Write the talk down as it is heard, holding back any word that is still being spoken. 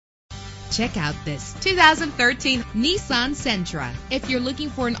Check out this 2013 Nissan Sentra. If you're looking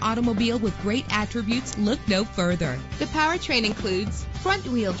for an automobile with great attributes, look no further. The powertrain includes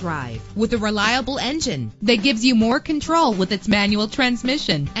front-wheel drive with a reliable engine that gives you more control with its manual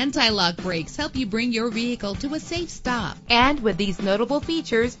transmission. Anti-lock brakes help you bring your vehicle to a safe stop. And with these notable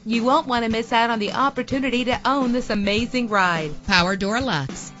features, you won't want to miss out on the opportunity to own this amazing ride. Power door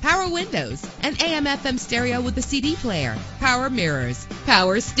locks, power windows, an AM/FM stereo with a CD player, power mirrors,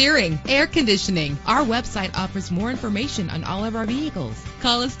 power steering, air conditioning. Our website offers more information on all of our vehicles.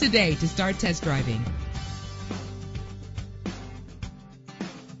 Call us today to start test driving.